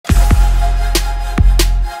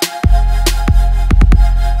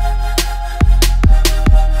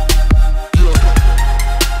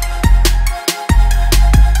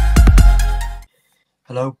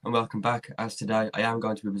and welcome back. As today, I am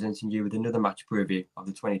going to be presenting you with another match preview of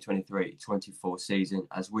the 2023-24 season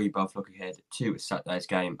as we both look ahead to Saturday's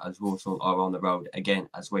game as Walsall are on the road again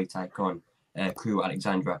as we take on Crewe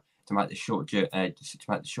Alexandra to make the short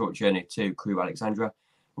journey to Crewe Alexandra.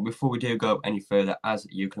 But before we do go any further, as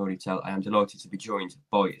you can already tell, I am delighted to be joined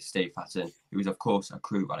by Steve Hatton, who is of course a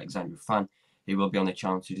Crewe Alexandra fan. He will be on the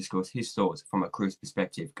channel to discuss his thoughts from a Crewe's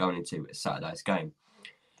perspective going into Saturday's game.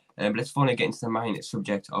 But let's finally get into the main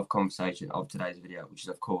subject of conversation of today's video, which is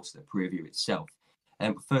of course the preview itself.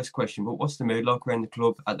 First question, but what's the mood like around the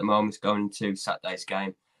club at the moment going into Saturday's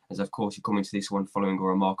game? As of course you come into this one following a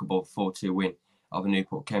remarkable 4-2 win of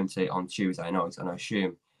Newport County on Tuesday night, and I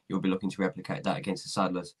assume you'll be looking to replicate that against the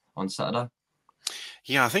Saddlers on Saturday.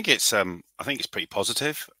 Yeah, I think it's pretty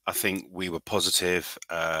positive. I think we were positive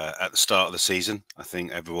at the start of the season. I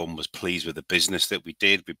think everyone was pleased with the business that we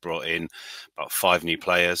did. We brought in about 5 new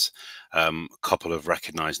players, a couple of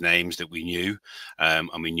recognised names that we knew, and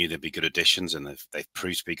we knew they'd be good additions, and they've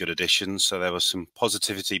proved to be good additions. So there was some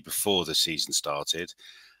positivity before the season started.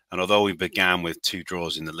 And although we began with 2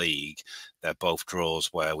 draws in the league, they're both draws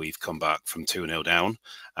where we've come back from 2-0 down.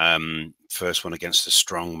 First one against a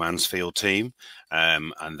strong Mansfield team,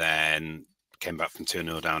 and then came back from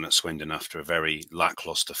 2-0 down at Swindon after a very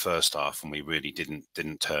lacklustre first half, and we really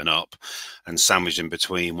didn't turn up. And sandwiched in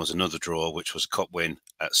between was another draw, which was a cup win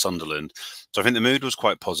at Sunderland. So I think the mood was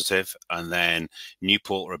quite positive. And then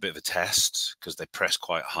Newport were a bit of a test because they pressed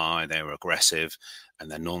quite high, they were aggressive,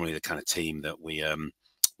 and they're normally the kind of team that we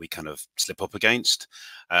kind of slip up against.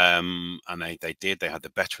 And they did. They had the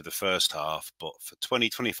better of the first half, but for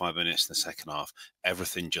 20-25 minutes in the second half,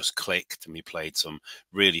 everything just clicked and we played some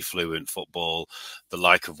really fluent football, the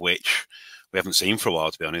like of which we haven't seen for a while,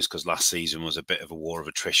 to be honest, because last season was a bit of a war of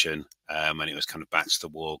attrition, and it was kind of back to the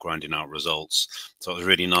wall, grinding out results. So it was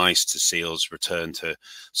really nice to see us return to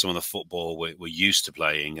some of the football we're used to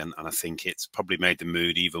playing, and I think it's probably made the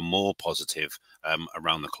mood even more positive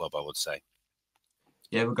around the club, I would say.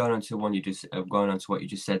 Yeah, we're going on to what you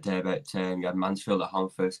just said there about you had Mansfield at home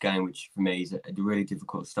first game, which for me is a really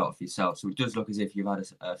difficult start for yourself. So it does look as if you've had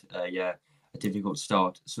a difficult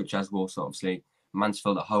start, such as Walsall. Obviously,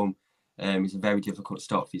 Mansfield at home is a very difficult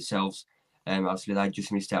start for yourselves. Obviously, they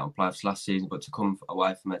just missed out on playoffs last season, but to come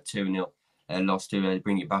away from a 2-0 loss to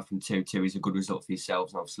bring it back from 2-2 is a good result for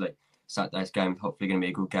yourselves. And obviously, Saturday's game is hopefully going to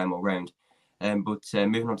be a good game all round. But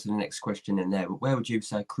moving on to the next question in there, where would you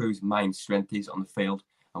say Crewe's main strength is on the field,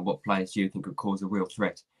 and what players do you think could cause a real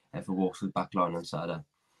threat for Walsall's backline on Saturday?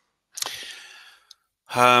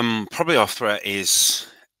 Probably our threat is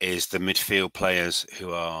the midfield players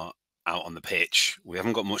who are out on the pitch. We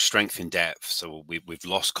haven't got much strength in depth, so we've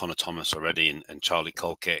lost Connor Thomas already, and Charlie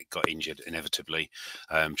Colkett got injured inevitably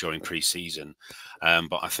during pre-season.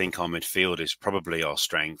 But I think our midfield is probably our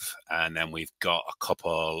strength, and then we've got a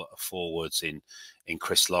couple of forwards in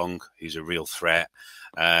Chris Long, who's a real threat,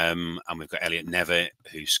 and we've got Elliot Nevitt,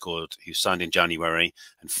 who signed in January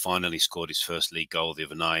and finally scored his first league goal the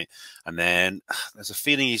other night. And then there's a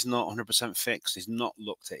feeling he's not 100% fixed. He's not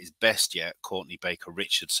looked at his best yet. Courtney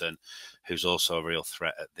Baker-Richardson, who's also a real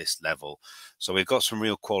threat at this level. So we've got some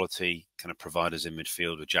real quality kind of providers in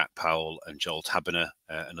midfield with Jack Powell and Joel Taberner,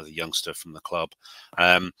 another youngster from the club.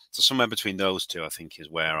 So somewhere between those two, I think, is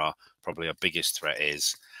where probably our biggest threat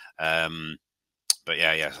is. But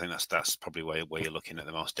yeah, I think that's probably where you're looking at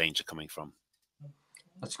the most danger coming from.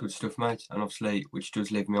 That's good stuff, mate. And obviously, which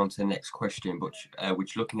does lead me on to the next question, but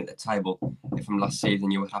which looking at the table, from last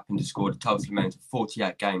season, you happened to score a total amount of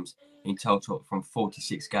 48 games in total from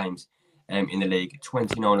 46 games in the league,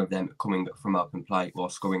 29 of them coming from open play, while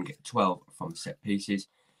scoring 12 from set pieces.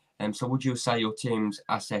 So would you say your team's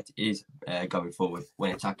asset is going forward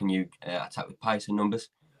when attacking? You attack with pace and numbers?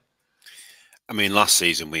 I mean, last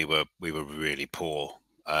season we were really poor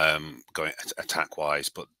going attack-wise,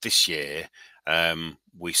 but this year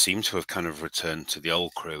we seem to have kind of returned to the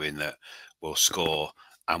old Crewe in that we'll score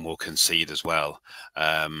and we'll concede as well.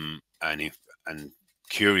 And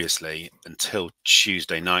curiously, until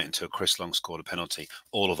Tuesday night, until Chris Long scored a penalty,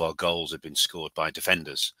 all of our goals had been scored by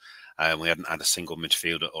defenders. We hadn't had a single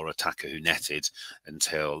midfielder or attacker who netted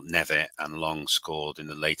until Nevitt and Long scored in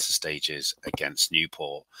the later stages against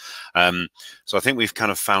Newport. So I think we've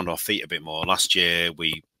kind of found our feet a bit more. Last year,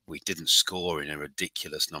 we didn't score in a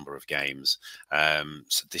ridiculous number of games.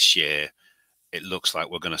 So this year, it looks like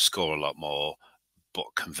we're going to score a lot more. But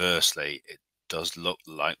conversely, it does look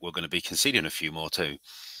like we're going to be conceding a few more too.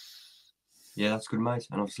 Yeah, that's good, mate.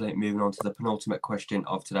 And obviously, moving on to the penultimate question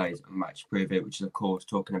of today's match preview, which is, of course,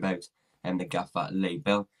 talking about the gaffer Lee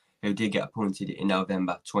Bell, who did get appointed in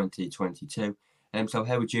November 2022. So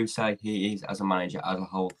how would you say he is as a manager as a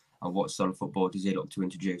whole, and what sort of football does he look to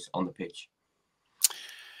introduce on the pitch?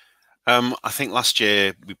 I think last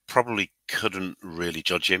year we probably couldn't really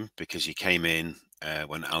judge him because he came in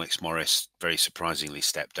when Alex Morris very surprisingly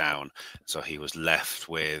stepped down. So he was left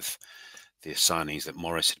with the signings that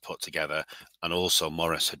Morris had put together. And also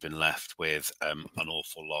Morris had been left with an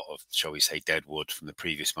awful lot of, shall we say, deadwood from the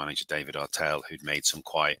previous manager, David Artell, who'd made some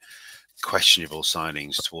quite questionable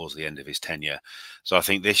signings towards the end of his tenure. So I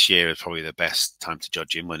think this year is probably the best time to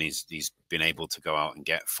judge him, when he's been able to go out and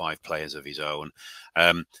get 5 players of his own.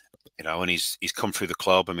 And he's come through the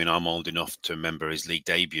club. I mean, I'm old enough to remember his league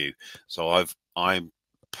debut, so I'm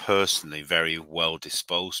personally very well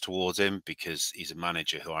disposed towards him, because he's a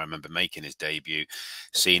manager who I remember making his debut,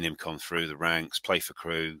 seeing him come through the ranks, play for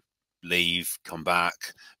Crewe, leave, come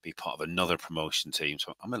back, be part of another promotion team.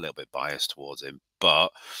 So I'm a little bit biased towards him, but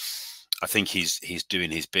I think he's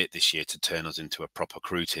doing his bit this year to turn us into a proper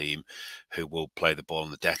Crewe team who will play the ball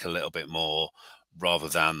on the deck a little bit more, rather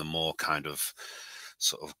than the more kind of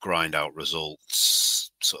sort of grind out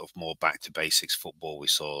results, sort of more back to basics football we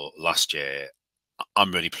saw last year.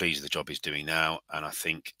 I'm really pleased with the job he's doing now, and I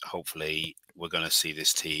think hopefully we're going to see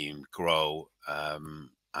this team grow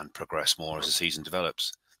and progress more as the season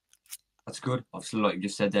develops. That's good. Obviously, like you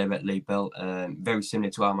just said there about Lee Bell, very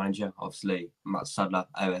similar to our manager. Obviously, Matt Sadler,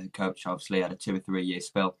 our head coach, obviously had a 2 or 3 year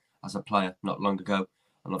spell as a player not long ago,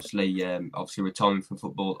 and obviously retiring from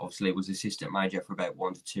football. Obviously, was assistant manager for about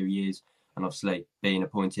 1 to 2 years, and obviously being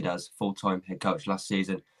appointed as full-time head coach last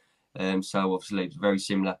season. So obviously it's very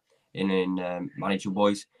similar in manager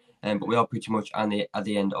wise. But we are pretty much at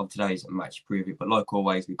the end of today's match preview. But like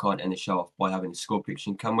always, we can't end the show off by having a score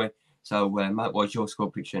prediction, can we? So, Matt, what's your score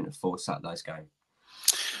prediction for Saturday's game?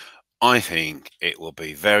 I think it will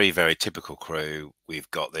be very, very typical Crewe. We've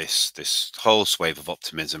got this whole swathe of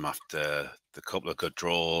optimism after the couple of good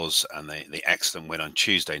draws and the excellent win on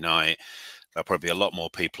Tuesday night. There'll probably be a lot more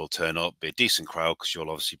people turn up, be a decent crowd, because you'll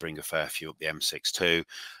obviously bring a fair few up the M6 too.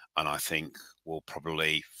 And I think we'll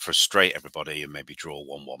probably frustrate everybody and maybe draw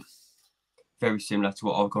 1-1. Very similar to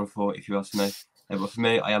what I've gone for, if you ask me. But for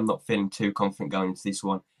me, I am not feeling too confident going into this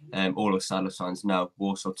one. All of Sadler signs know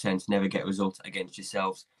Walsall tend to never get a result against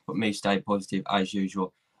yourselves. But me, stay positive as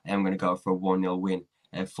usual. I am going to go for a 1-0 win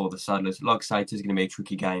for the Saddlers. Like I say, it is going to be a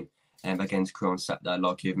tricky game against Crewe on Saturday,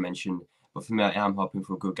 like you've mentioned. But for me, I am hoping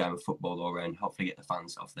for a good game of football all round. Hopefully get the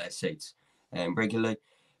fans off their seats regularly.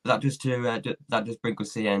 But that does bring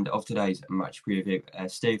us to the end of today's match preview.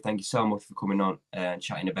 Steve, thank you so much for coming on and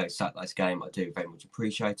chatting about Saturday's game. I do very much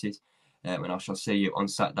appreciate it. And I shall see you on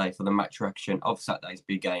Saturday for the match reaction of Saturday's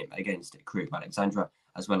big game against Crewe Alexandra,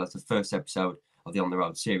 as well as the first episode of the On the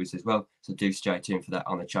Road series as well. So do stay tuned for that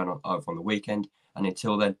on the channel over on the weekend. And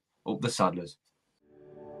until then, up the Saddlers.